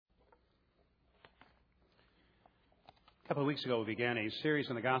couple of weeks ago, we began a series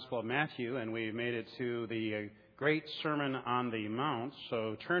on the Gospel of Matthew, and we made it to the great Sermon on the Mount.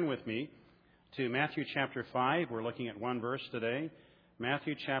 So turn with me to Matthew chapter 5. We're looking at one verse today.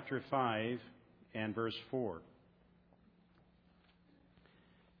 Matthew chapter 5 and verse 4.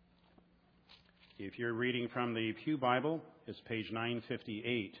 If you're reading from the Pew Bible, it's page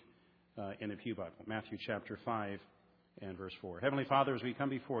 958 in the Pew Bible. Matthew chapter 5 and verse 4. Heavenly Father, as we come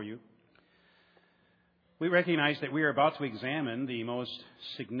before you, we recognize that we are about to examine the most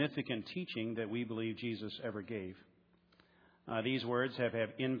significant teaching that we believe Jesus ever gave. These words have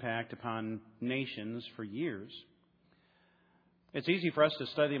had impact upon nations for years. It's easy for us to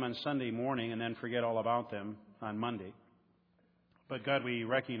study them on Sunday morning and then forget all about them on Monday. But God, we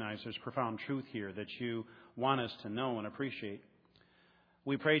recognize there's profound truth here that you want us to know and appreciate.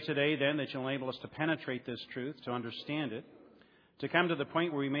 We pray today then that you'll enable us to penetrate this truth, to understand it, to come to the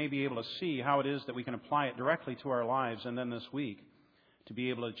point where we may be able to see how it is that we can apply it directly to our lives, and then this week to be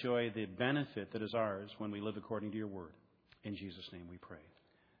able to enjoy the benefit that is ours when we live according to your word. In Jesus' name we pray.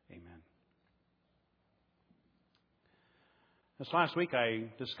 Amen. This last week I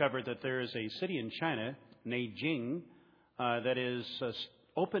discovered that there is a city in China, Beijing, that is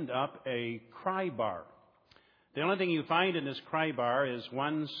opened up a cry bar. The only thing you find in this cry bar is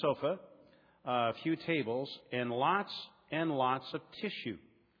one sofa, a few tables, and lots of tissue.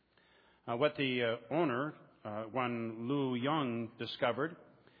 What the owner, one Lu Yong, discovered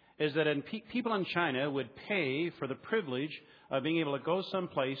is that people in China would pay for the privilege of being able to go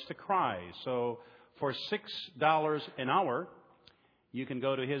someplace to cry. So for $6 an hour, you can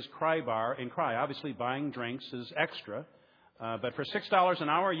go to his cry bar and cry. Obviously, buying drinks is extra, but for $6 an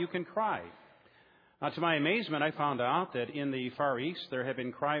hour, you can cry. To my amazement, I found out that in the Far East, there have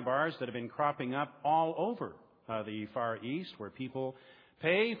been cry bars that have been cropping up all over the Far East, where people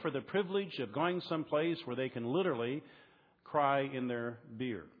pay for the privilege of going someplace where they can literally cry in their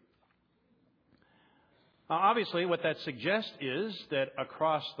beer. Obviously, what that suggests is that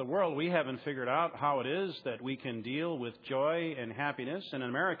across the world, we haven't figured out how it is that we can deal with joy and happiness. And in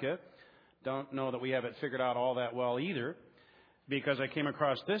America, don't know that we have it figured out all that well either, because I came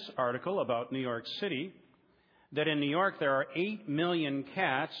across this article about New York City, that in New York there are 8 million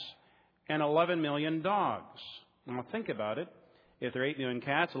cats and 11 million dogs. Now think about it. If there are 8 million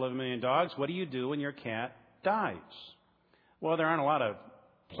cats, 11 million dogs, what do you do when your cat dies? Well, there aren't a lot of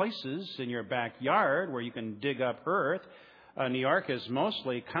places in your backyard where you can dig up earth. New York is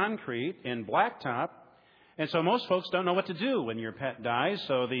mostly concrete and blacktop, and so most folks don't know what to do when your pet dies.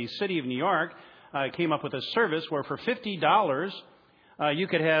 So the city of New York came up with a service where for $50 you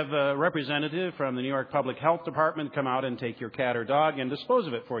could have a representative from the New York Public Health Department come out and take your cat or dog and dispose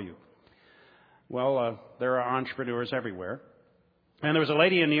of it for you. Well, there are entrepreneurs everywhere. And there was a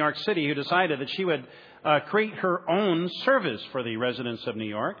lady in New York City who decided that she would create her own service for the residents of New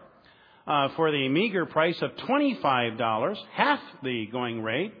York for the meager price of $25, half the going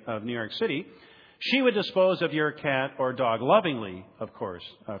rate of New York City. She would dispose of your cat or dog lovingly, of course,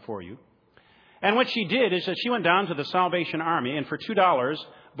 for you. And what she did is that she went down to the Salvation Army and for $2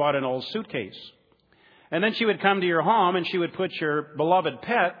 bought an old suitcase. And then she would come to your home and she would put your beloved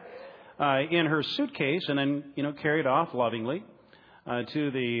pet in her suitcase and then, carry it off lovingly to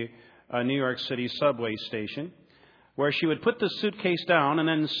the New York City subway station, where she would put the suitcase down and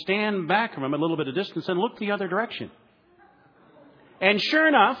then stand back from him a little bit of distance and look the other direction. And sure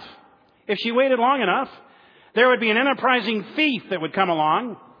enough, if she waited long enough, there would be an enterprising thief that would come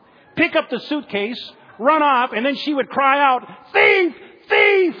along, pick up the suitcase, run off, and then she would cry out, "Thief!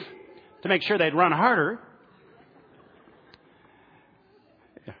 Thief!" to make sure they'd run harder.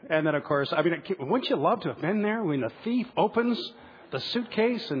 And then, of course, wouldn't you love to have been there when the thief opens the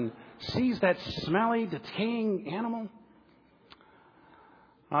suitcase and sees that smelly, decaying animal?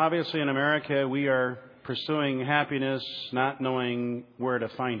 Obviously, in America, we are pursuing happiness, not knowing where to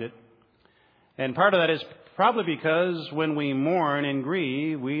find it. And part of that is probably because when we mourn and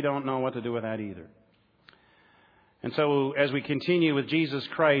grieve, we don't know what to do with that either. And so, as we continue with Jesus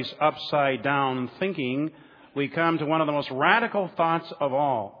Christ upside down thinking, we come to one of the most radical thoughts of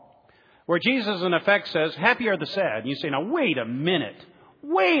all, where Jesus in effect says, "Happy are the sad." And you say, "Now wait a minute,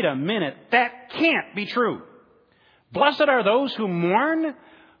 that can't be true. Blessed are those who mourn,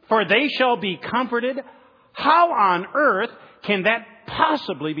 for they shall be comforted." How on earth can that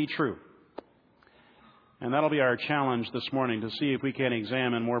possibly be true? And that'll be our challenge this morning, to see if we can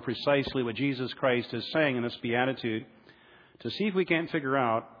examine more precisely what Jesus Christ is saying in this beatitude, to see if we can't figure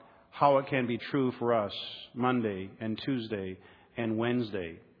out how it can be true for us Monday and Tuesday and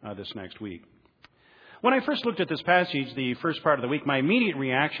Wednesday this next week. When I first looked at this passage, the first part of the week, my immediate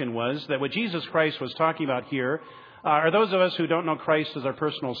reaction was that what Jesus Christ was talking about here are those of us who don't know Christ as our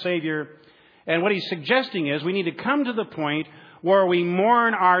personal Savior. And what he's suggesting is we need to come to the point where we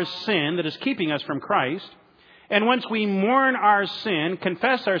mourn our sin that is keeping us from Christ. And once we mourn our sin,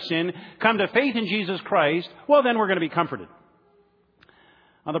 confess our sin, come to faith in Jesus Christ, well, then we're going to be comforted.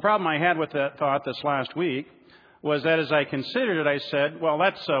 Now, the problem I had with that thought this last week was that as I considered it, I said, well,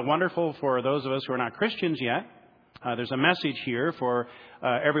 that's wonderful for those of us who are not Christians yet. There's a message here for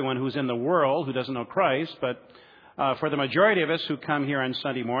everyone who's in the world who doesn't know Christ. But for the majority of us who come here on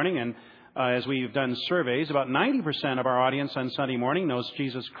Sunday morning, and as we've done surveys, about 90% of our audience on Sunday morning knows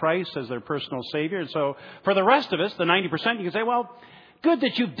Jesus Christ as their personal Savior. And so for the rest of us, the 90%, you can say, well, good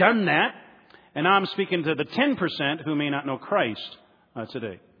that you've done that. And now I'm speaking to the 10% who may not know Christ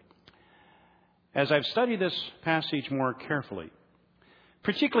today. As I've studied this passage more carefully,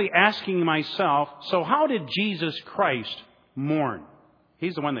 particularly asking myself, so how did Jesus Christ mourn?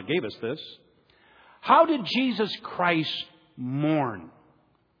 He's the one that gave us this. How did Jesus Christ mourn?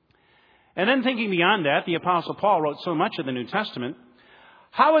 And then thinking beyond that, the Apostle Paul wrote so much of the New Testament.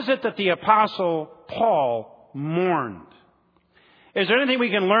 How is it that the Apostle Paul mourned? Is there anything we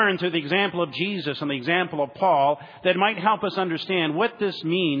can learn through the example of Jesus and the example of Paul that might help us understand what this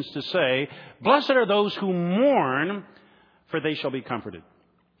means to say, blessed are those who mourn, for they shall be comforted?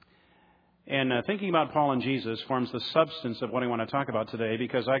 And thinking about Paul and Jesus forms the substance of what I want to talk about today,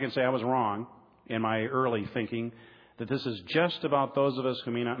 because I can say I was wrong in my early thinking that this is just about those of us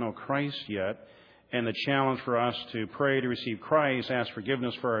who may not know Christ yet, and the challenge for us to pray to receive Christ, ask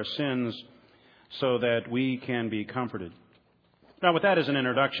forgiveness for our sins, so that we can be comforted. Now, with that as an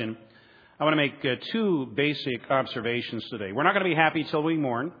introduction, I want to make two basic observations today. We're not going to be happy till we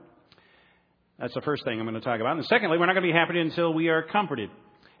mourn. That's the first thing I'm going to talk about. And secondly, we're not going to be happy until we are comforted.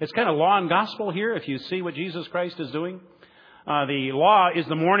 It's kind of law and gospel here, if you see what Jesus Christ is doing. The law is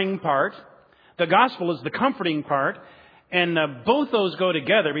the mourning part. The gospel is the comforting part. And both those go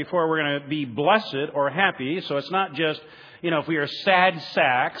together before we're going to be blessed or happy. So it's not just, if we are sad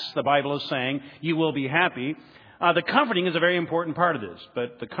sacks, the Bible is saying, you will be happy. The comforting is a very important part of this,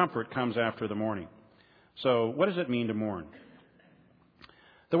 but the comfort comes after the mourning. So what does it mean to mourn?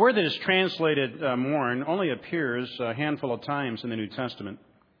 The word that is translated mourn only appears a handful of times in the New Testament.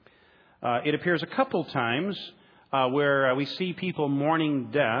 It appears a couple times where we see people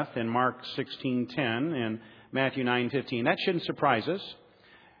mourning death in Mark 16:10 and Matthew 9:15. That shouldn't surprise us.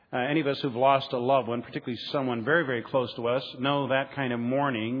 Any of us who've lost a loved one, particularly someone very, very close to us, know that kind of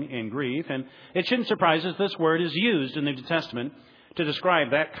mourning and grief. And it shouldn't surprise us this word is used in the New Testament to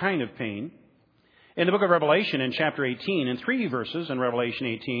describe that kind of pain. In the book of Revelation, in chapter 18, in 3 verses in Revelation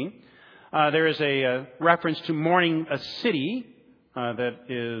 18, there is a reference to mourning a city that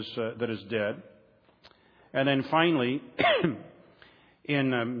is dead. And then finally,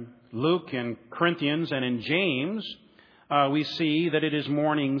 in Luke and Corinthians and in James, we see that it is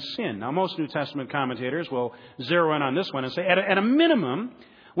mourning sin. Now, most New Testament commentators will zero in on this one and say, at a minimum,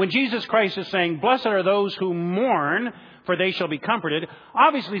 when Jesus Christ is saying, blessed are those who mourn, for they shall be comforted,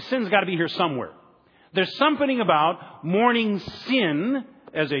 obviously sin's got to be here somewhere. There's something about mourning sin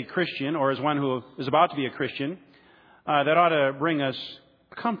as a Christian, or as one who is about to be a Christian, that ought to bring us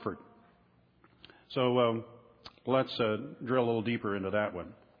comfort. So let's drill a little deeper into that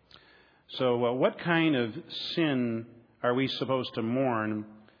one. So what kind of sin are we supposed to mourn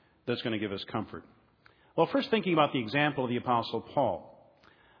that's going to give us comfort? Well, first thinking about the example of the Apostle Paul.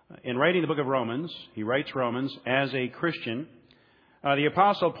 In writing the book of Romans, he writes Romans as a Christian. The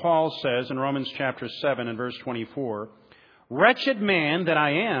Apostle Paul says in Romans chapter 7 and verse 24, wretched man that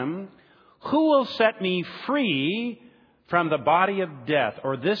I am, who will set me free from the body of death,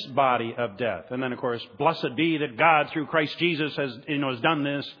 or this body of death? And then, of course, blessed be that God through Christ Jesus has done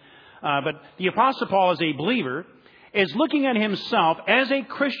this. But the Apostle Paul, as a believer, is looking at himself as a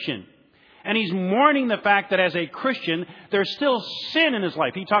Christian. And he's mourning the fact that as a Christian, there's still sin in his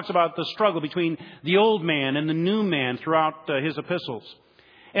life. He talks about the struggle between the old man and the new man throughout his epistles.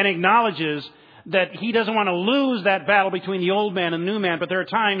 And acknowledges that he doesn't want to lose that battle between the old man and the new man. But there are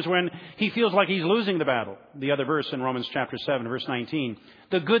times when he feels like he's losing the battle. The other verse in Romans chapter 7, verse 19.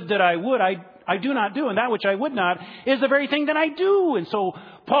 The good that I would, I do not do. And that which I would not is the very thing that I do. And so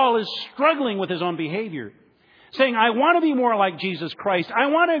Paul is struggling with his own behavior, saying, I want to be more like Jesus Christ. I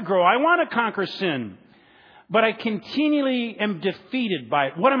want to grow. I want to conquer sin. But I continually am defeated by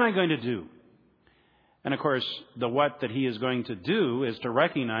it. What am I going to do? And of course, the what that he is going to do is to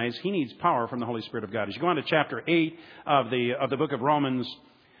recognize he needs power from the Holy Spirit of God. As you go on to chapter 8 of the book of Romans,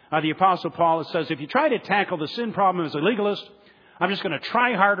 the Apostle Paul says, if you try to tackle the sin problem as a legalist, I'm just going to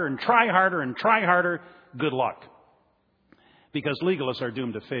try harder and try harder and try harder. Good luck. Because legalists are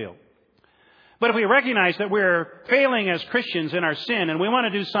doomed to fail. But if we recognize that we're failing as Christians in our sin and we want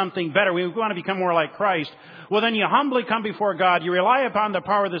to do something better, we want to become more like Christ, well, then you humbly come before God. You rely upon the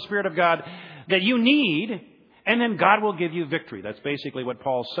power of the Spirit of God that you need, and then God will give you victory. That's basically what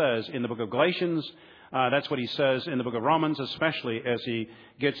Paul says in the book of Galatians. That's what he says in the book of Romans, especially as he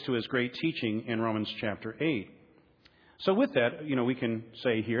gets to his great teaching in Romans chapter 8. So with that, we can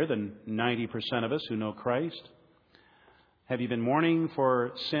say here that 90% of us who know Christ, have you been mourning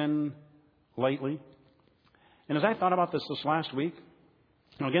for sin lately? And as I thought about this last week,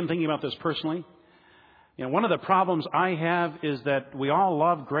 again, thinking about this personally, one of the problems I have is that we all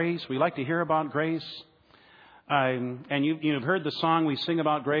love grace. We like to hear about grace. And you've heard the song we sing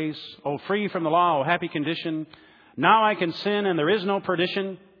about grace. Oh, free from the law, oh, happy condition. Now I can sin and there is no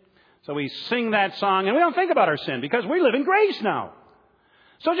perdition. So we sing that song and we don't think about our sin because we live in grace now.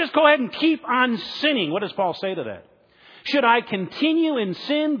 So just go ahead and keep on sinning. What does Paul say to that? Should I continue in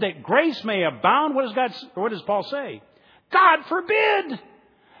sin that grace may abound? What does Paul say? God forbid!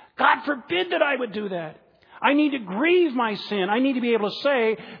 God forbid that I would do that. I need to grieve my sin. I need to be able to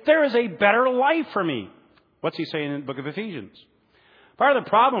say, there is a better life for me. What's he saying in the book of Ephesians? Part of the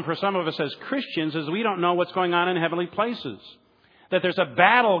problem for some of us as Christians is we don't know what's going on in heavenly places. That there's a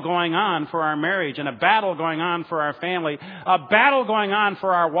battle going on for our marriage and a battle going on for our family, a battle going on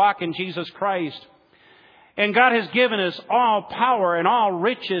for our walk in Jesus Christ. And God has given us all power and all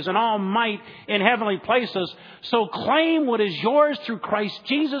riches and all might in heavenly places. So claim what is yours through Christ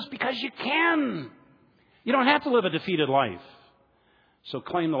Jesus because you can. You don't have to live a defeated life. So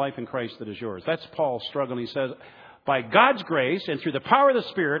claim the life in Christ that is yours. That's Paul's struggle. He says, by God's grace and through the power of the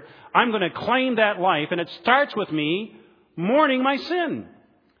Spirit, I'm going to claim that life. And it starts with me mourning my sin.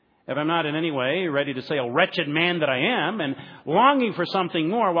 If I'm not in any way ready to say, oh, wretched man that I am, and longing for something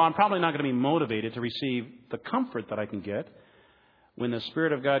more, well, I'm probably not going to be motivated to receive the comfort that I can get when the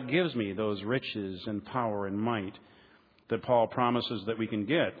Spirit of God gives me those riches and power and might that Paul promises that we can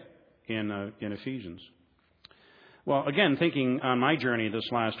get in Ephesians. Well, again, thinking on my journey this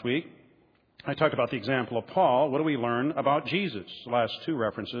last week, I talked about the example of Paul. What do we learn about Jesus? The last two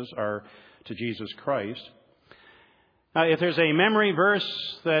references are to Jesus Christ. If there's a memory verse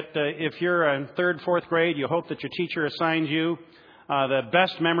that if you're in third, fourth grade, you hope that your teacher assigns you, the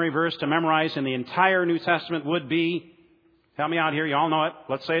best memory verse to memorize in the entire New Testament would be, help me out here, you all know it,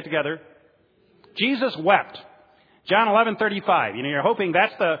 let's say it together. Jesus wept. John 11:35. You're hoping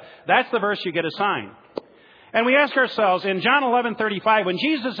that's the verse you get assigned. And we ask ourselves, in John 11:35, when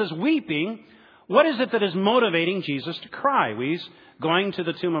Jesus is weeping, what is it that is motivating Jesus to cry? He's going to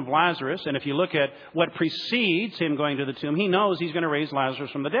the tomb of Lazarus, and if you look at what precedes him going to the tomb, he knows he's going to raise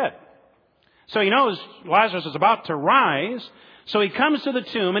Lazarus from the dead. So he knows Lazarus is about to rise, so he comes to the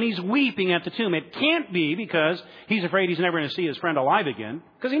tomb and he's weeping at the tomb. It can't be because he's afraid he's never going to see his friend alive again,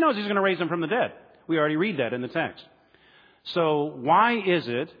 because he knows he's going to raise him from the dead. We already read that in the text. So why is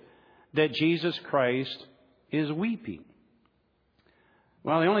it that Jesus Christ is weeping?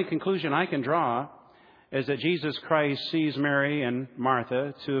 Well, the only conclusion I can draw is that Jesus Christ sees Mary and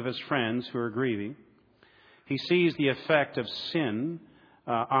Martha, two of his friends who are grieving. He sees the effect of sin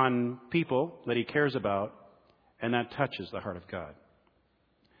on people that he cares about, and that touches the heart of God.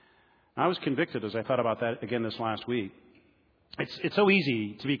 I was convicted as I thought about that again this last week. It's so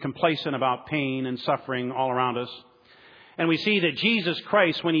easy to be complacent about pain and suffering all around us. And we see that Jesus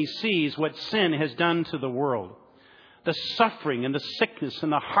Christ, when he sees what sin has done to the world, the suffering and the sickness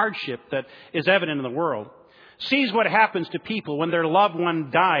and the hardship that is evident in the world, sees what happens to people when their loved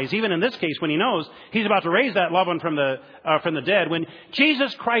one dies, even in this case when he knows he's about to raise that loved one from the dead. When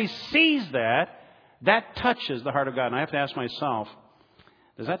Jesus Christ sees that touches the heart of God. And I have to ask myself,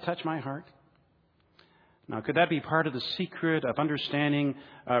 does that touch my heart? Now, could that be part of the secret of understanding,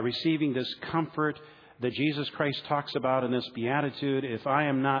 receiving this comfort that Jesus Christ talks about in this beatitude? If I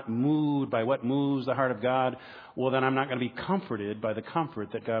am not moved by what moves the heart of God, well, then I'm not going to be comforted by the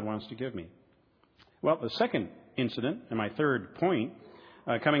comfort that God wants to give me. Well, the second incident, and my third point,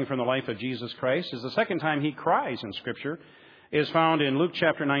 coming from the life of Jesus Christ, is the second time he cries in Scripture, is found in Luke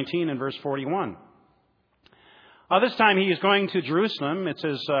chapter 19 and verse 41. This time he is going to Jerusalem. It's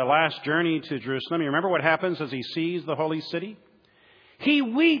his last journey to Jerusalem. You remember what happens as he sees the holy city? He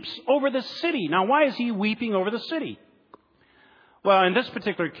weeps over the city. Now, why is he weeping over the city? Well, in this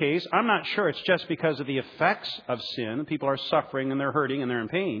particular case, I'm not sure it's just because of the effects of sin. People are suffering and they're hurting and they're in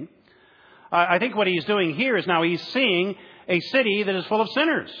pain. I think what he's doing here is now he's seeing a city that is full of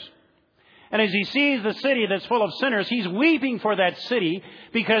sinners. And as he sees the city that's full of sinners, he's weeping for that city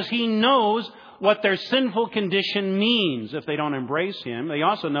because he knows what their sinful condition means if they don't embrace him. He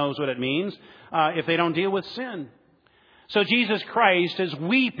also knows what it means if they don't deal with sin. So Jesus Christ is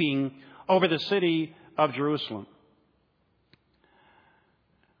weeping over the city of Jerusalem.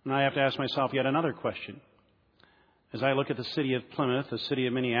 And I have to ask myself yet another question. As I look at the city of Plymouth, the city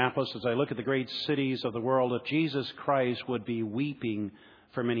of Minneapolis, as I look at the great cities of the world, if Jesus Christ would be weeping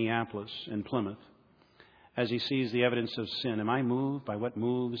for Minneapolis and Plymouth as he sees the evidence of sin, am I moved by what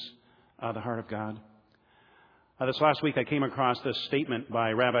moves the heart of God? This last week I came across this statement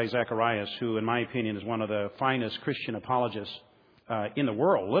by Rabbi Zacharias, who in my opinion is one of the finest Christian apologists in the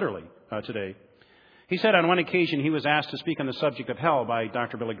world, literally, today. He said on one occasion he was asked to speak on the subject of hell by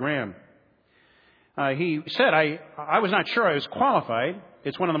Dr. Billy Graham. He said, I was not sure I was qualified.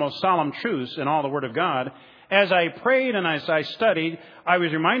 It's one of the most solemn truths in all the Word of God. As I prayed and as I studied, I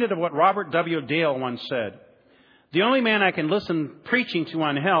was reminded of what Robert W. Dale once said. The only man I can listen preaching to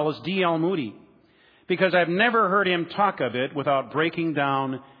on hell is D.L. Moody, because I've never heard him talk of it without breaking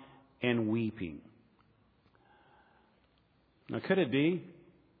down and weeping. Now, could it be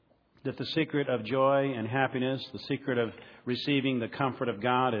that the secret of joy and happiness, the secret of receiving the comfort of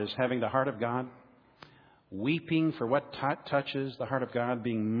God is having the heart of God? Weeping for what touches the heart of God,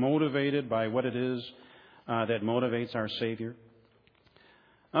 being motivated by what it is that motivates our Savior.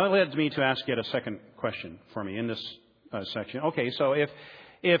 Now, that leads me to ask yet a second question for me in this section. Okay, so if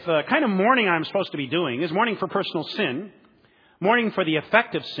the kind of mourning I'm supposed to be doing is mourning for personal sin, mourning for the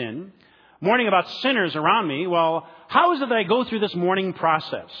effect of sin, mourning about sinners around me, well, how is it that I go through this mourning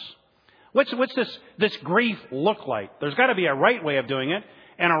process? What's this grief look like? There's got to be a right way of doing it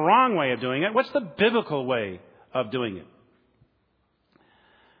and a wrong way of doing it. What's the biblical way of doing it?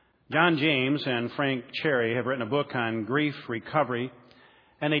 John James and Frank Cherry have written a book on grief recovery,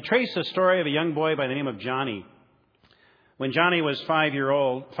 and they trace the story of a young boy by the name of Johnny. When Johnny was 5 years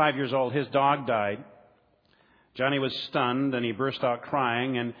old, his dog died. Johnny was stunned, and he burst out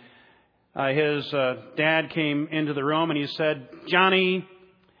crying, and his dad came into the room, and he said, "Johnny,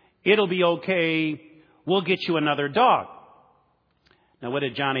 it'll be okay. We'll get you another dog." Now, what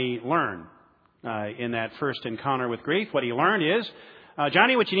did Johnny learn in that first encounter with grief? What he learned is,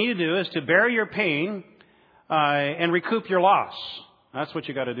 Johnny, what you need to do is to bear your pain and recoup your loss. That's what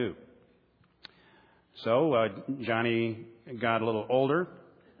you got to do. So Johnny got a little older,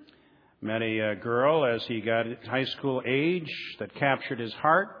 met a girl as he got high school age that captured his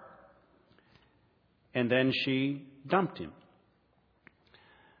heart, and then she dumped him.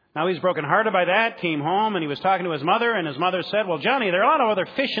 Now, he's brokenhearted by that, came home, and he was talking to his mother, and his mother said, "Well, Johnny, there are a lot of other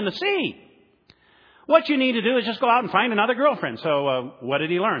fish in the sea. What you need to do is just go out and find another girlfriend." So what did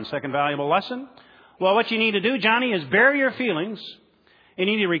he learn? Second valuable lesson? Well, what you need to do, Johnny, is bury your feelings, and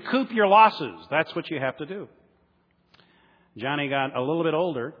you need to recoup your losses. That's what you have to do. Johnny got a little bit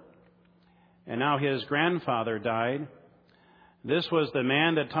older, and now his grandfather died. This was the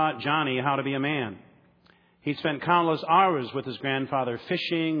man that taught Johnny how to be a man. He spent countless hours with his grandfather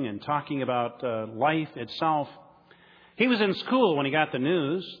fishing and talking about life itself. He was in school when he got the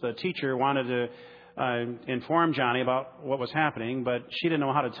news. The teacher wanted to inform Johnny about what was happening, but she didn't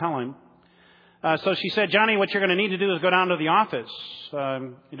know how to tell him. So she said, "Johnny, what you're going to need to do is go down to the office.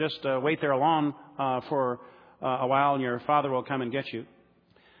 You just wait there alone for a while, and your father will come and get you."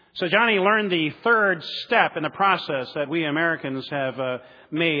 So Johnny learned the third step in the process that we Americans have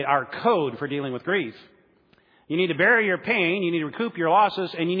made our code for dealing with grief. You need to bury your pain, you need to recoup your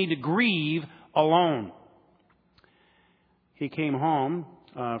losses, and you need to grieve alone. He came home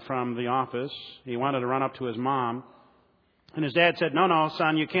from the office. He wanted to run up to his mom. And his dad said, no,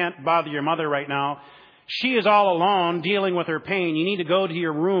 son, you can't bother your mother right now. She is all alone dealing with her pain. You need to go to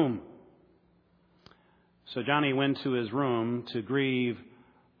your room. So Johnny went to his room to grieve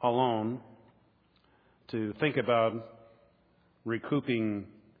alone, to think about recouping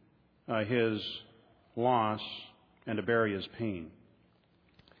his loss and to bury his pain.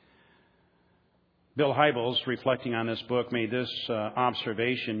 Bill Hybels, reflecting on this book, made this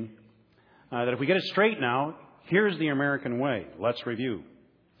observation that if we get it straight now, here's the American way. Let's review.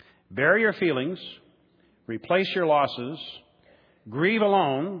 Bury your feelings, replace your losses, grieve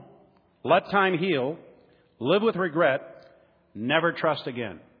alone, let time heal, live with regret, never trust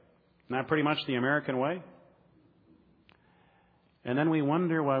again. Isn't that pretty much the American way? And then we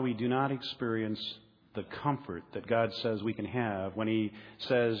wonder why we do not experience the comfort that God says we can have when He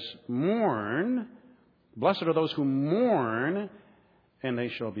says, mourn, blessed are those who mourn, and they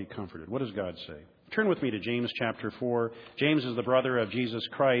shall be comforted. What does God say? Turn with me to James chapter 4. James is the brother of Jesus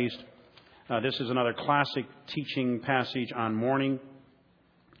Christ. This is another classic teaching passage on mourning.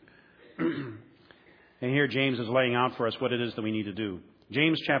 And here James is laying out for us what it is that we need to do.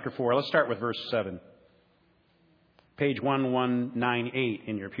 James chapter 4. Let's start with verse 7. Page 1198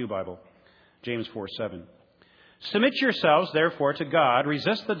 in your pew Bible. James 4:7. Submit yourselves, therefore, to God.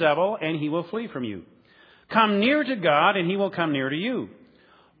 Resist the devil, and he will flee from you. Come near to God, and he will come near to you.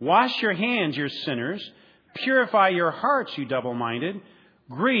 Wash your hands, you sinners. Purify your hearts, you double-minded.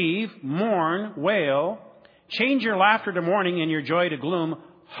 Grieve, mourn, wail. Change your laughter to mourning and your joy to gloom.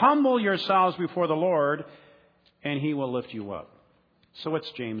 Humble yourselves before the Lord, and he will lift you up. So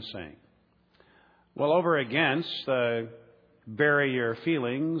what's James saying? Well, over against bury your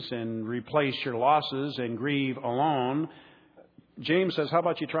feelings and replace your losses and grieve alone, James says, how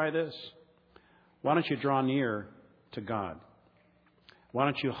about you try this? Why don't you draw near to God? Why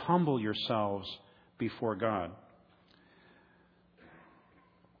don't you humble yourselves before God?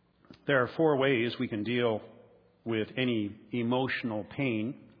 There are 4 ways we can deal with any emotional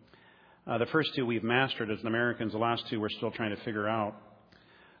pain. The first 2 we've mastered as Americans. The last 2 we're still trying to figure out.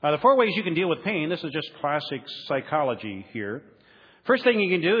 The 4 ways you can deal with pain. This is just classic psychology here. First thing you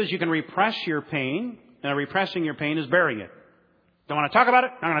can do is you can repress your pain. Now, repressing your pain is burying it. Don't want to talk about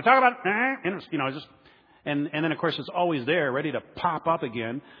it. Not going to talk about it. And then of course it's always there, ready to pop up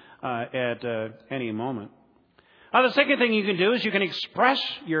again at any moment. The second thing you can do is you can express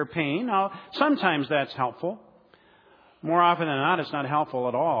your pain. Now, sometimes that's helpful. More often than not, it's not helpful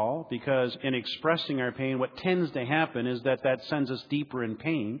at all, because in expressing our pain, what tends to happen is that sends us deeper in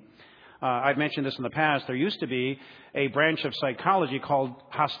pain. I've mentioned this in the past. There used to be a branch of psychology called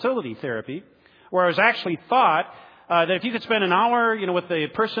hostility therapy, where it was actually thought that if you could spend an hour, with the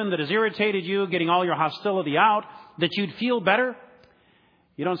person that has irritated you, getting all your hostility out, that you'd feel better.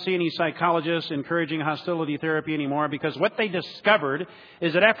 You don't see any psychologists encouraging hostility therapy anymore, because what they discovered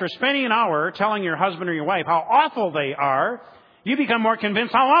is that after spending an hour telling your husband or your wife how awful they are, you become more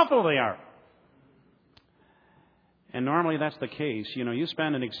convinced how awful they are. And normally that's the case. You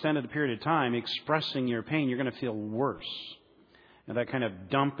spend an extended period of time expressing your pain, you're going to feel worse. And that kind of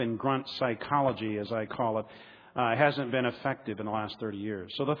dump and grunt psychology, as I call it, hasn't been effective in the last 30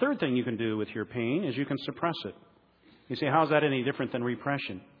 years. So the third thing you can do with your pain is you can suppress it. You say, how's that any different than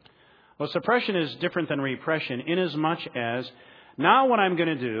repression? Well, suppression is different than repression inasmuch as now what I'm going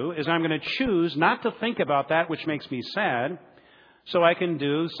to do is I'm going to choose not to think about that which makes me sad, so I can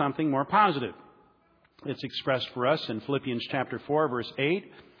do something more positive. It's expressed for us in Philippians chapter 4, verse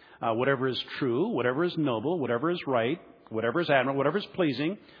 8. Whatever is true, whatever is noble, whatever is right, whatever is admirable, whatever is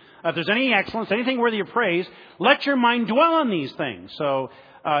pleasing, if there's any excellence, anything worthy of praise, let your mind dwell on these things. So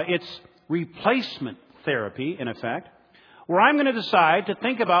it's replacement therapy, in effect, where I'm going to decide to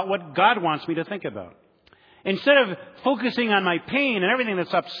think about what God wants me to think about. Instead of focusing on my pain and everything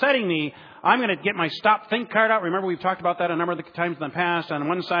that's upsetting me, I'm going to get my stop think card out. Remember, we've talked about that a number of times in the past. On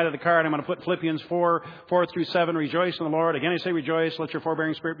one side of the card, I'm going to put Philippians 4:4-7, rejoice in the Lord. Again, I say rejoice, let your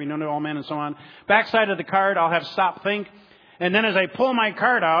forbearing spirit be known to all men, and so on. Backside of the card, I'll have stop think. And then as I pull my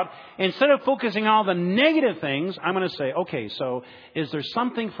card out, instead of focusing on all the negative things, I'm going to say, okay, so is there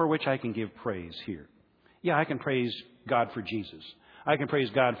something for which I can give praise here? Yeah, I can praise God for Jesus. I can praise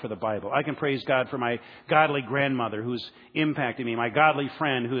God for the Bible. I can praise God for my godly grandmother who's impacted me, my godly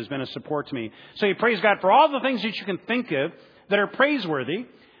friend who has been a support to me. So you praise God for all the things that you can think of that are praiseworthy.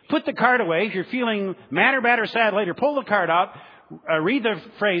 Put the card away. If you're feeling mad or bad or sad later, pull the card out, read the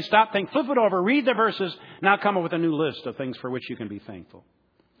phrase, stop, think, flip it over, read the verses, now come up with a new list of things for which you can be thankful.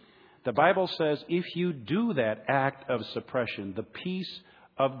 The Bible says if you do that act of suppression, the peace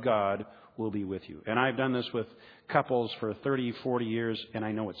of God will be with you. And I've done this with couples for 30, 40 years, and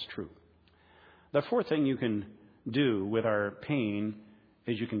I know it's true. The fourth thing you can do with our pain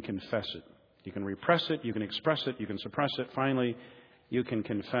is you can confess it. You can repress it, you can express it, you can suppress it. Finally, you can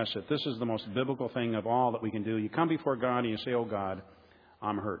confess it. This is the most biblical thing of all that we can do. You come before God and you say, oh God,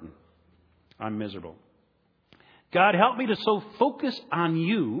 I'm hurting. I'm miserable. God, help me to so focus on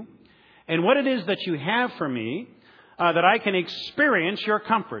you and what it is that you have for me that I can experience your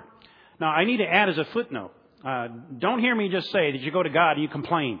comfort. Now, I need to add as a footnote, don't hear me just say that you go to God and you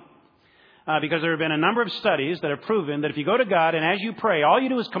complain. Because there have been a number of studies that have proven that if you go to God and as you pray, all you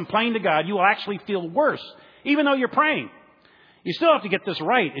do is complain to God, you will actually feel worse, even though you're praying. You still have to get this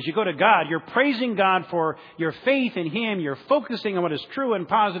right. As you go to God, you're praising God for your faith in Him. You're focusing on what is true and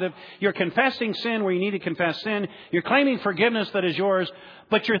positive. You're confessing sin where you need to confess sin. You're claiming forgiveness that is yours.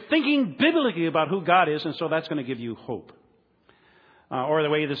 But you're thinking biblically about who God is, and so that's going to give you hope. Or the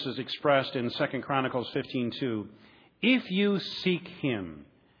way this is expressed in 2 Chronicles 15:2. If you seek Him,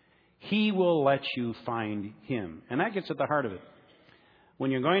 He will let you find Him. And that gets at the heart of it.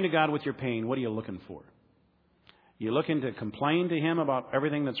 When you're going to God with your pain, what are you looking for? You looking to complain to Him about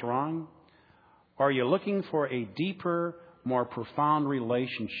everything that's wrong? Or are you looking for a deeper, more profound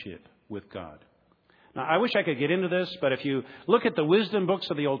relationship with God? Now, I wish I could get into this, but if you look at the wisdom books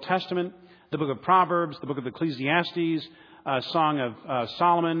of the Old Testament, the book of Proverbs, the book of Ecclesiastes, Song of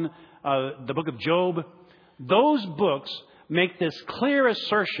Solomon, the book of Job. Those books make this clear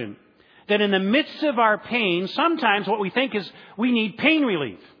assertion that in the midst of our pain, sometimes what we think is we need pain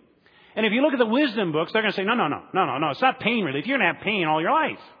relief. And if you look at the wisdom books, they're going to say, no, it's not pain relief. You're going to have pain all your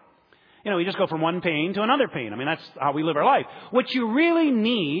life. We just go from one pain to another pain. That's how we live our life. What you really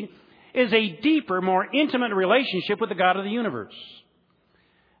need is a deeper, more intimate relationship with the God of the universe.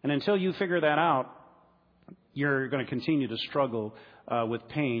 And until you figure that out, you're going to continue to struggle with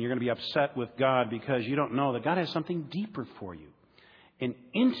pain. You're going to be upset with God because you don't know that God has something deeper for you. An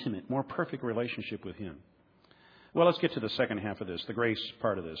intimate, more perfect relationship with Him. Well, let's get to the second half of this, the grace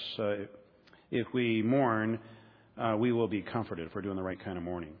part of this. If we mourn, we will be comforted if we're doing the right kind of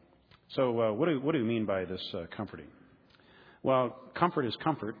mourning. So what do we mean by this comforting? Well, comfort is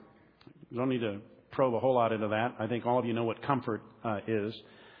comfort. You don't need to probe a whole lot into that. I think all of you know what comfort is.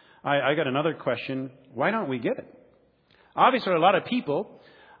 I got another question. Why don't we get it? Obviously, there are a lot of people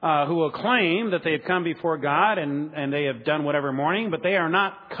who will claim that they have come before God and they have done whatever mourning, but they are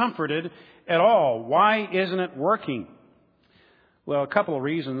not comforted at all. Why isn't it working? Well, a couple of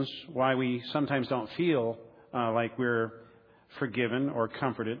reasons why we sometimes don't feel like we're forgiven or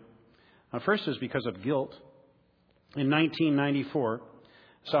comforted. First is because of guilt. In 1994,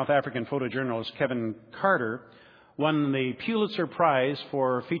 South African photojournalist Kevin Carter won the Pulitzer Prize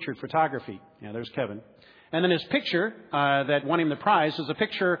for featured photography. Yeah, there's Kevin. And then his picture that won him the prize is a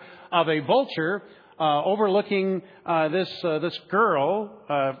picture of a vulture overlooking this girl,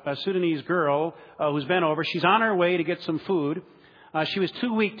 a Sudanese girl who's bent over. She's on her way to get some food. She was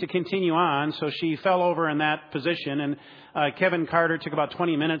too weak to continue on, so she fell over in that position. And Kevin Carter took about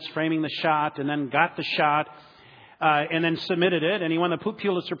 20 minutes framing the shot and then got the shot and then submitted it. And he won the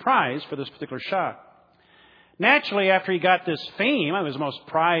Pulitzer Prize for this particular shot. Naturally, after he got this fame, it was the most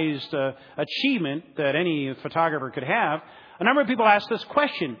prized achievement that any photographer could have, a number of people asked this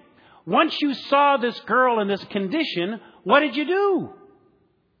question. Once you saw this girl in this condition, what did you do?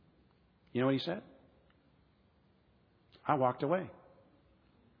 You know what he said? I walked away.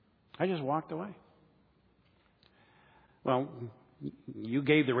 I just walked away. Well, you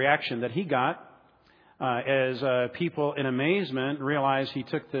gave the reaction that he got as people in amazement realized he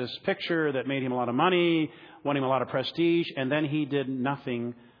took this picture that made him a lot of money, won him a lot of prestige, and then he did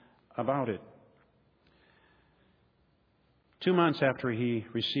nothing about it. 2 months after he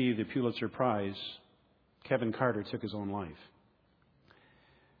received the Pulitzer Prize, Kevin Carter took his own life.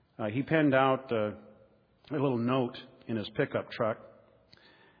 He penned out a little note in his pickup truck,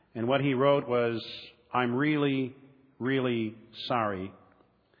 and what he wrote was, "I'm really, really sorry.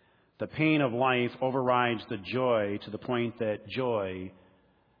 The pain of life overrides the joy to the point that joy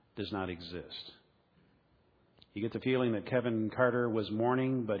does not exist." You get the feeling that Kevin Carter was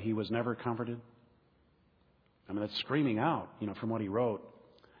mourning, but he was never comforted? That's screaming out, from what he wrote.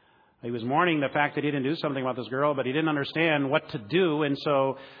 He was mourning the fact that he didn't do something about this girl, but he didn't understand what to do, and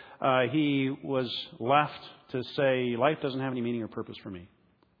so he was left to say, life doesn't have any meaning or purpose for me.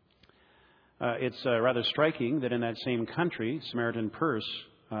 It's rather striking that in that same country, Samaritan Purse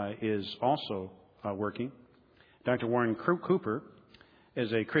is also working. Dr. Warren Cooper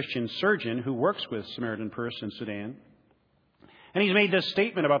is a Christian surgeon who works with Samaritan Purse in Sudan. And he's made this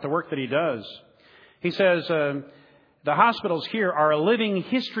statement about the work that he does. He says, the hospitals here are a living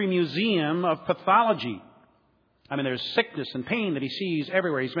history museum of pathology. There's sickness and pain that he sees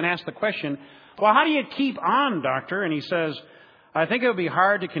everywhere. He's been asked the question, well, how do you keep on, doctor? And he says, I think it would be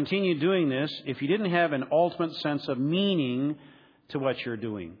hard to continue doing this if you didn't have an ultimate sense of meaning to what you're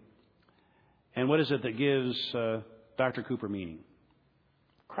doing. And what is it that gives Dr. Cooper meaning?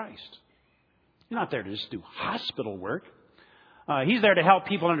 Christ. You're not there to just do hospital work. He's there to help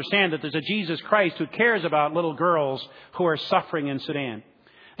people understand that there's a Jesus Christ who cares about little girls who are suffering in Sudan.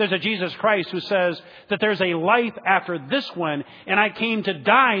 There's a Jesus Christ who says that there's a life after this one, and I came to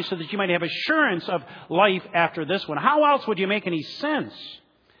die so that you might have assurance of life after this one. How else would you make any sense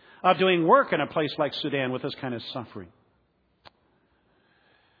of doing work in a place like Sudan with this kind of suffering?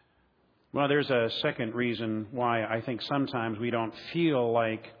 Well, there's a second reason why I think sometimes we don't feel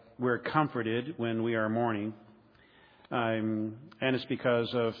like we're comforted when we are mourning. And it's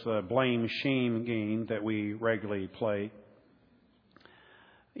because of blame-shame game that we regularly play.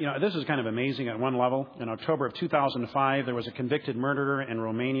 This is kind of amazing at one level. In October of 2005, there was a convicted murderer in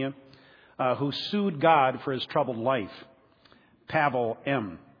Romania who sued God for his troubled life, Pavel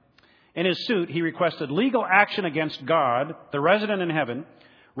M. In his suit, he requested legal action against God, the resident in heaven,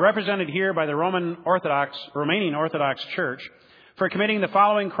 represented here by the Romanian Orthodox Church, for committing the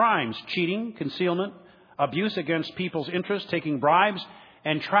following crimes: cheating, concealment, abuse against people's interests, taking bribes,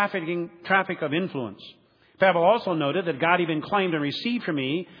 and traffic of influence. Pavel also noted that God even claimed and received from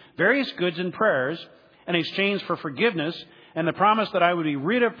me various goods and prayers in exchange for forgiveness and the promise that I would be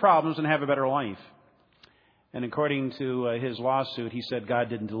rid of problems and have a better life. And according to his lawsuit, he said God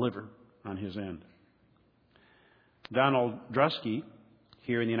didn't deliver on his end. Donald Drusky,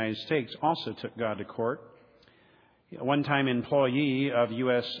 here in the United States, also took God to court. A one-time employee of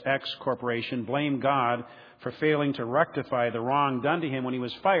USX Corporation blamed God for failing to rectify the wrong done to him when he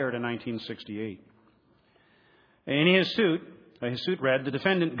was fired in 1968. In his suit read, the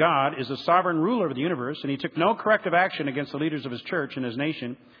defendant, God, is the sovereign ruler of the universe, and he took no corrective action against the leaders of his church and his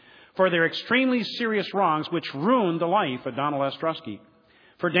nation for their extremely serious wrongs which ruined the life of Donald S. Drusky.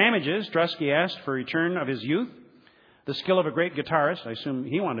 For damages, Drusky asked for return of his youth, the skill of a great guitarist. I assume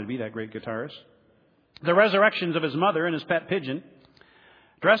he wanted to be that great guitarist. The resurrections of his mother and his pet pigeon.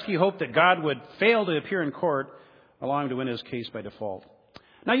 Drusky hoped that God would fail to appear in court, allowing him to win his case by default.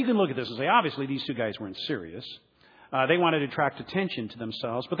 Now you can look at this and say, obviously these two guys weren't serious. They wanted to attract attention to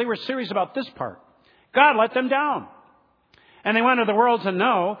themselves, but they were serious about this part. God let them down. And they wanted the world to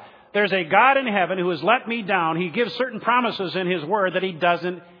know there's a God in heaven who has let me down. He gives certain promises in His Word that He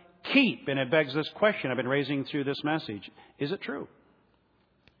doesn't keep. And it begs this question I've been raising through this message. Is it true?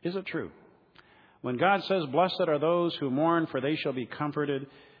 Is it true? When God says, blessed are those who mourn, for they shall be comforted,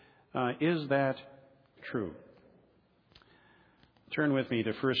 is that true? Turn with me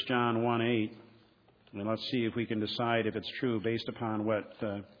to 1 John 1:8, and let's see if we can decide if it's true based upon what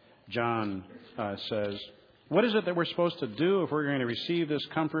John says. What is it that we're supposed to do if we're going to receive this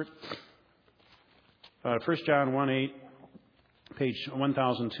comfort? 1 John 1:8, page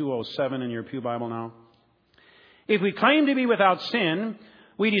 1207 in your Pew Bible now. If we claim to be without sin,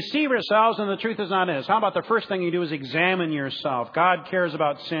 we deceive ourselves and the truth is not in us. How about the first thing you do is examine yourself? God cares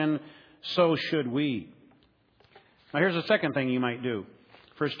about sin, so should we. Now here's the second thing you might do.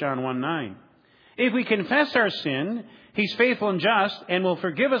 1 John 1:9. If we confess our sin, He's faithful and just and will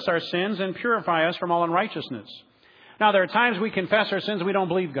forgive us our sins and purify us from all unrighteousness. Now there are times we confess our sins and we don't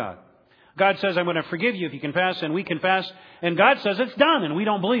believe God. God says, I'm going to forgive you if you confess, and we confess, and God says it's done, and we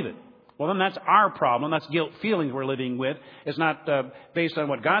don't believe it. Well, then that's our problem. That's guilt feelings we're living with. It's not based on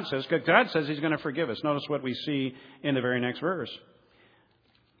what God says. God says He's going to forgive us. Notice what we see in the very next verse.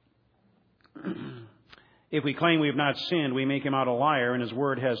 If we claim we have not sinned, we make Him out a liar, and His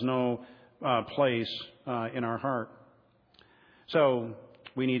word has no place in our heart. So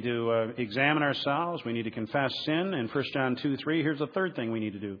we need to examine ourselves. We need to confess sin. And 1 John 2:3, here's the third thing we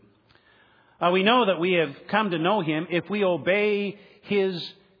need to do. We know that we have come to know Him if we obey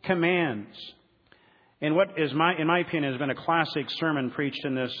His commands. And what is in my opinion, has been a classic sermon preached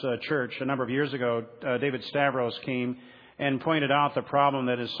in this church a number of years ago. David Stavros came and pointed out the problem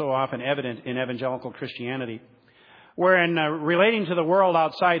that is so often evident in evangelical Christianity, wherein relating to the world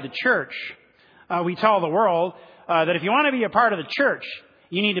outside the church, we tell the world that if you want to be a part of the church,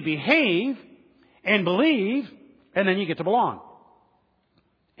 you need to behave and believe, and then you get to belong.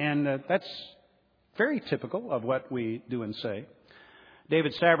 And that's very typical of what we do and say.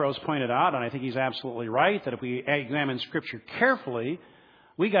 David Stavros pointed out, and I think he's absolutely right, that if we examine Scripture carefully,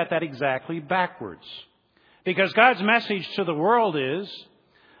 we got that exactly backwards. Because God's message to the world is,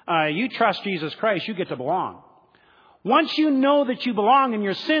 you trust Jesus Christ, you get to belong. Once you know that you belong and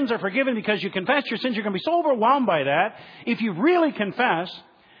your sins are forgiven because you confess your sins, you're going to be so overwhelmed by that, if you really confess,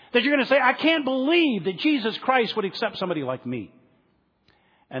 that you're going to say, I can't believe that Jesus Christ would accept somebody like me.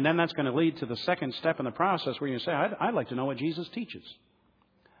 And then that's going to lead to the second step in the process where you're going to say, I'd like to know what Jesus teaches.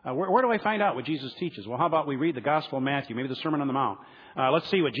 Where do I find out what Jesus teaches? Well, how about we read the Gospel of Matthew, maybe the Sermon on the Mount. Let's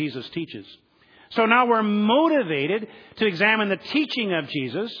see what Jesus teaches. So now we're motivated to examine the teaching of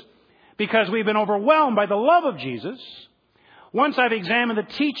Jesus because we've been overwhelmed by the love of Jesus. Once I've examined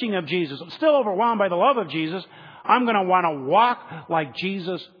the teaching of Jesus, I'm still overwhelmed by the love of Jesus, I'm going to want to walk like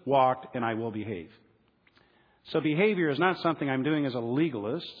Jesus walked, and I will behave. So behavior is not something I'm doing as a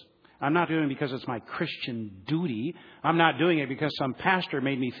legalist. I'm not doing it because it's my Christian duty. I'm not doing it because some pastor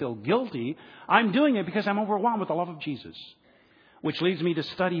made me feel guilty. I'm doing it because I'm overwhelmed with the love of Jesus, which leads me to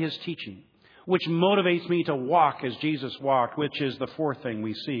study His teaching, which motivates me to walk as Jesus walked, which is the fourth thing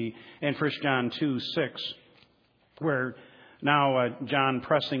we see in 1 John 2:6, where now John,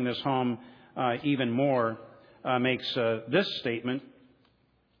 pressing this home even more, makes this statement.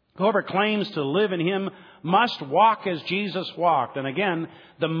 Whoever claims to live in Him must walk as Jesus walked. And again,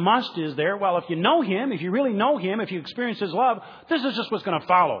 the must is there. Well, if you know Him, if you really know Him, if you experience His love, this is just what's going to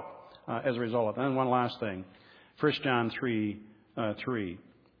follow as a result of it. And one last thing, 1 John 3:3,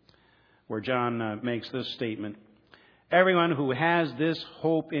 where John makes this statement. Everyone who has this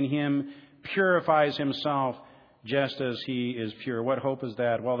hope in Him purifies himself just as He is pure. What hope is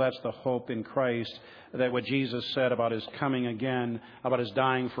that? Well, that's the hope in Christ, that what Jesus said about His coming again, about His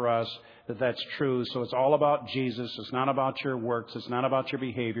dying for us, that's true. So it's all about Jesus. It's not about your works. It's not about your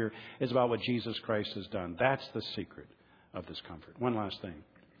behavior. It's about what Jesus Christ has done. That's the secret of this comfort. One last thing.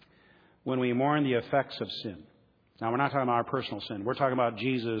 When we mourn the effects of sin. Now, we're not talking about our personal sin. We're talking about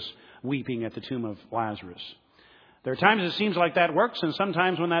Jesus weeping at the tomb of Lazarus. There are times it seems like that works, and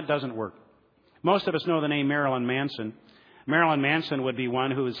sometimes when that doesn't work. Most of us know the name Marilyn Manson. Marilyn Manson would be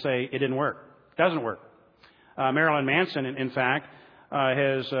one who would say it didn't work. Doesn't work. Marilyn Manson, in fact,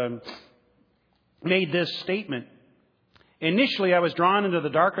 has made this statement. Initially, I was drawn into the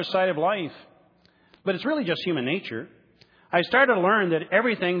darker side of life, but it's really just human nature. I started to learn that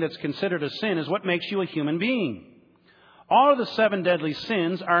everything that's considered a sin is what makes you a human being. All of the 7 deadly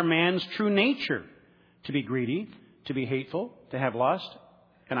sins are man's true nature. To be greedy, to be hateful, to have lust.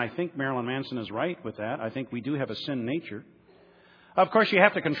 And I think Marilyn Manson is right with that. I think we do have a sin nature. Of course, you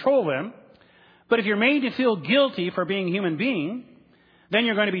have to control them. But if you're made to feel guilty for being a human being, then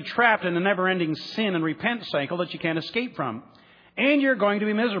you're going to be trapped in a never-ending sin and repent cycle that you can't escape from. And you're going to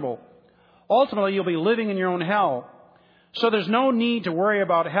be miserable. Ultimately, you'll be living in your own hell. So there's no need to worry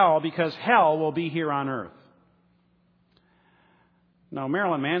about hell because hell will be here on earth. Now,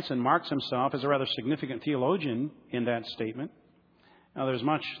 Marilyn Manson marks himself as a rather significant theologian in that statement. Now, there's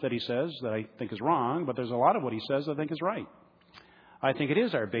much that he says that I think is wrong, but there's a lot of what he says that I think is right. I think it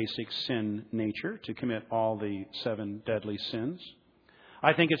is our basic sin nature to commit all the 7 deadly sins.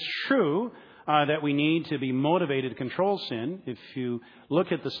 I think it's true that we need to be motivated to control sin. If you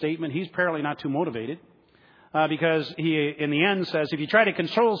look at the statement, he's apparently not too motivated. Because he, in the end, says, if you try to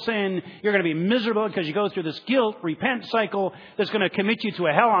control sin, you're going to be miserable because you go through this guilt, repent cycle that's going to commit you to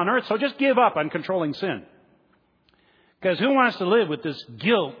a hell on earth. So just give up on controlling sin. Because who wants to live with this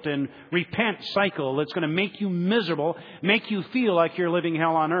guilt and repent cycle that's going to make you miserable, make you feel like you're living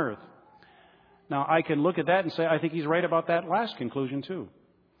hell on earth? Now, I can look at that and say, I think he's right about that last conclusion, too.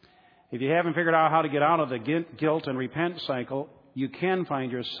 If you haven't figured out how to get out of the guilt and repent cycle, you can find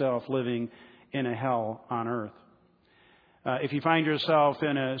yourself living in a hell on earth. If you find yourself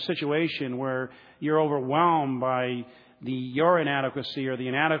in a situation where you're overwhelmed by your inadequacy or the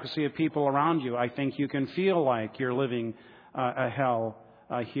inadequacy of people around you, I think you can feel like you're living a hell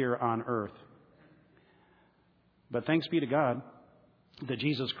here on earth. But thanks be to God that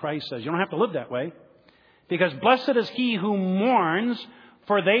Jesus Christ says you don't have to live that way, because blessed is he who mourns,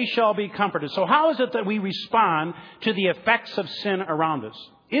 for they shall be comforted. So how is it that we respond to the effects of sin around us?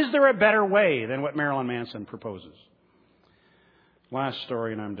 Is there a better way than what Marilyn Manson proposes? Last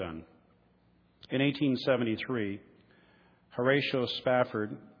story and I'm done. In 1873, Horatio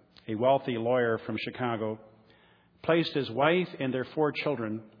Spafford, a wealthy lawyer from Chicago, placed his wife and their 4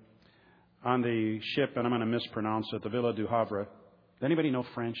 children on the ship, and I'm going to mispronounce it, the Villa du Havre. Does anybody know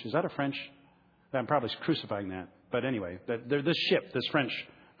French? Is that a French? I'm probably crucifying that. But anyway, this French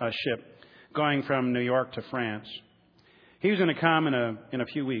ship, going from New York to France. He was going to come in a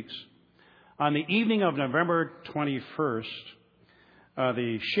few weeks. On the evening of November 21st,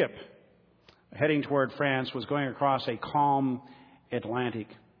 the ship heading toward France was going across a calm Atlantic.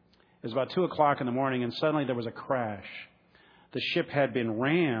 It was about 2 o'clock in the morning, and suddenly there was a crash. The ship had been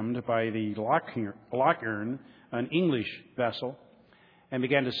rammed by the Lochern, an English vessel, and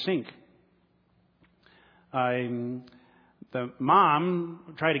began to sink. The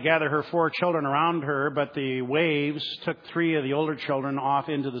mom tried to gather her 4 children around her, but the waves took 3 of the older children off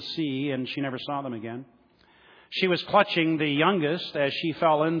into the sea, and she never saw them again. She was clutching the youngest as she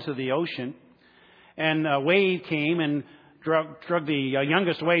fell into the ocean, and a wave came and drug the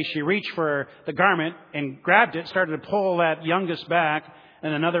youngest away. She reached for the garment and grabbed it, started to pull that youngest back,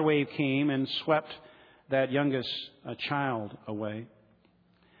 and another wave came and swept that youngest child away.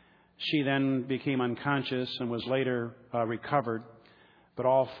 She then became unconscious and was later recovered, but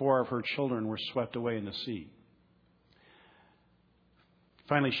all 4 of her children were swept away in the sea.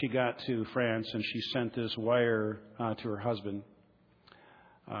 Finally, she got to France and she sent this wire to her husband.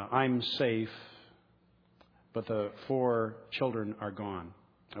 I'm safe, but the 4 children are gone.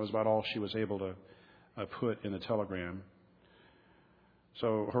 That was about all she was able to put in the telegram.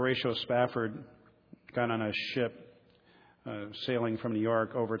 So Horatio Spafford got on a ship sailing from New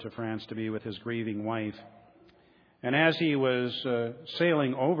York over to France to be with his grieving wife. And as he was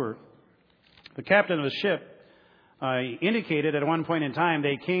sailing over, the captain of the ship indicated at one point in time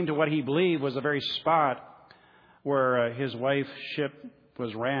they came to what he believed was the very spot where his wife's ship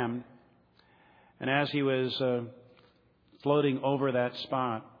was rammed. And as he was floating over that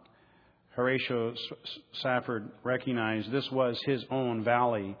spot, Horatio Spafford recognized this was his own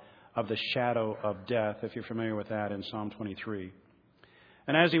valley of the shadow of death, if you're familiar with that in Psalm 23.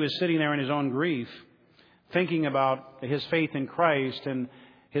 And as he was sitting there in his own grief, thinking about his faith in Christ and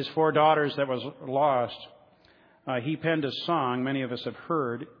his 4 daughters that was lost, he penned a song many of us have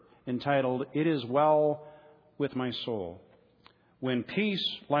heard entitled, "It Is Well With My Soul." When peace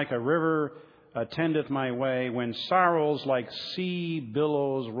like a river attendeth my way, when sorrows like sea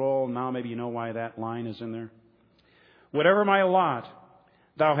billows roll. Now maybe you know why that line is in there. Whatever my lot,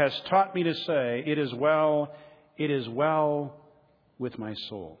 thou hast taught me to say, it is well with my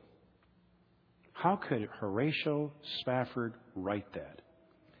soul. How could Horatio Spafford write that?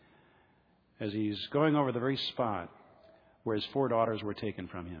 As he's going over the very spot where his 4 daughters were taken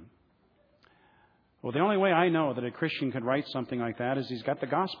from him. Well, the only way I know that a Christian could write something like that is he's got the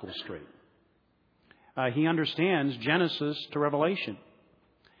gospel straight. He understands Genesis to Revelation.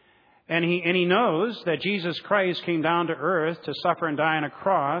 And he knows that Jesus Christ came down to earth to suffer and die on a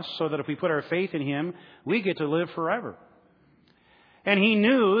cross so that if we put our faith in Him, we get to live forever. And he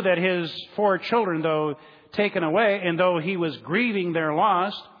knew that his 4 children, though taken away, and though he was grieving their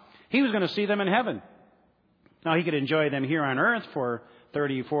loss, he was going to see them in heaven. Now, he could enjoy them here on earth for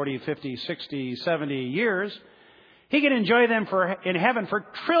 30, 40, 50, 60, 70 years. He could enjoy them in heaven for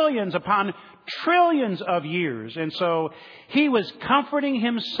trillions upon trillions of years. And so he was comforting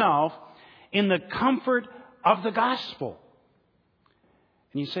himself in the comfort of the gospel.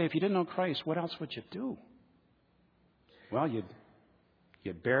 And you say, if you didn't know Christ, what else would you do? Well,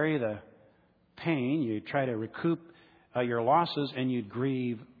 you'd bury the pain, you'd try to recoup your losses, and you'd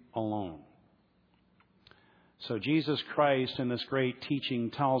grieve alone. So Jesus Christ in this great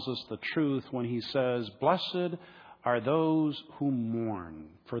teaching tells us the truth when he says, "Blessed are those who mourn,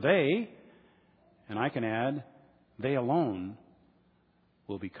 for they," and I can add, they alone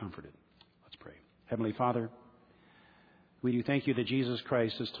will be comforted. Let's pray. Heavenly Father, we do thank you that Jesus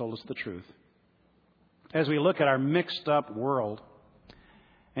Christ has told us the truth. As we look at our mixed up world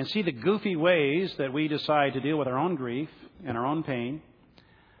and see the goofy ways that we decide to deal with our own grief and our own pain,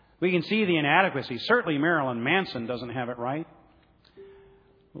 we can see the inadequacy. Certainly Marilyn Manson doesn't have it right.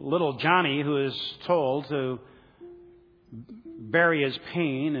 Little Johnny, who is told to bury his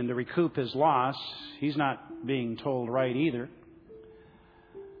pain and to recoup his loss, he's not being told right either.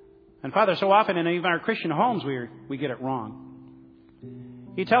 And Father, so often in even our Christian homes we get it wrong.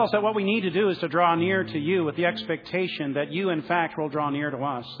 You tell us that what we need to do is to draw near to you with the expectation that you, in fact, will draw near to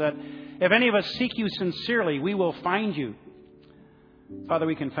us. That if any of us seek you sincerely, we will find you. Father,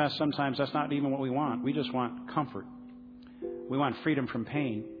 we confess sometimes that's not even what we want. We just want comfort. We want freedom from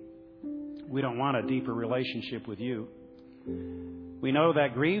pain. We don't want a deeper relationship with you. We know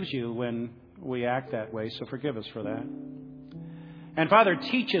that grieves you when we act that way, so forgive us for that. And Father,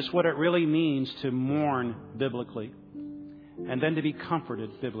 teach us what it really means to mourn biblically and then to be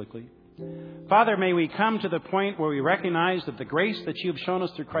comforted biblically. Father, may we come to the point where we recognize that the grace that you've shown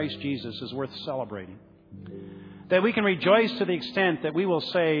us through Christ Jesus is worth celebrating. That we can rejoice to the extent that we will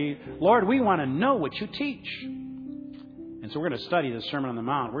say, Lord, we want to know what you teach. And so we're going to study the Sermon on the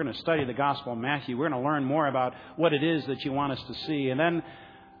Mount. We're going to study the Gospel of Matthew. We're going to learn more about what it is that you want us to see. And then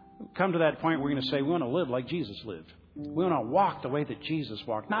come to that point where we're going to say, we want to live like Jesus lived. We want to walk the way that Jesus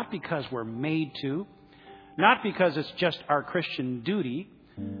walked. Not because we're made to. Not because it's just our Christian duty.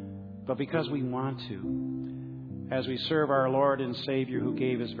 But because we want to. As we serve our Lord and Savior who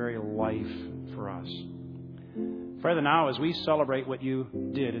gave His very life for us. Father, now as we celebrate what you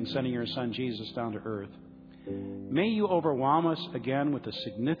did in sending your Son Jesus down to earth, may you overwhelm us again with the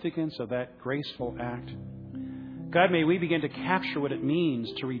significance of that graceful act. God, may we begin to capture what it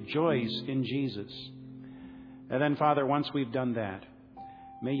means to rejoice in Jesus. And then, Father, once we've done that,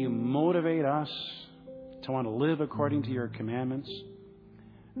 may you motivate us to want to live according to your commandments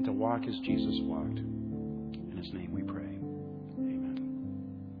and to walk as Jesus walked. In His name we pray.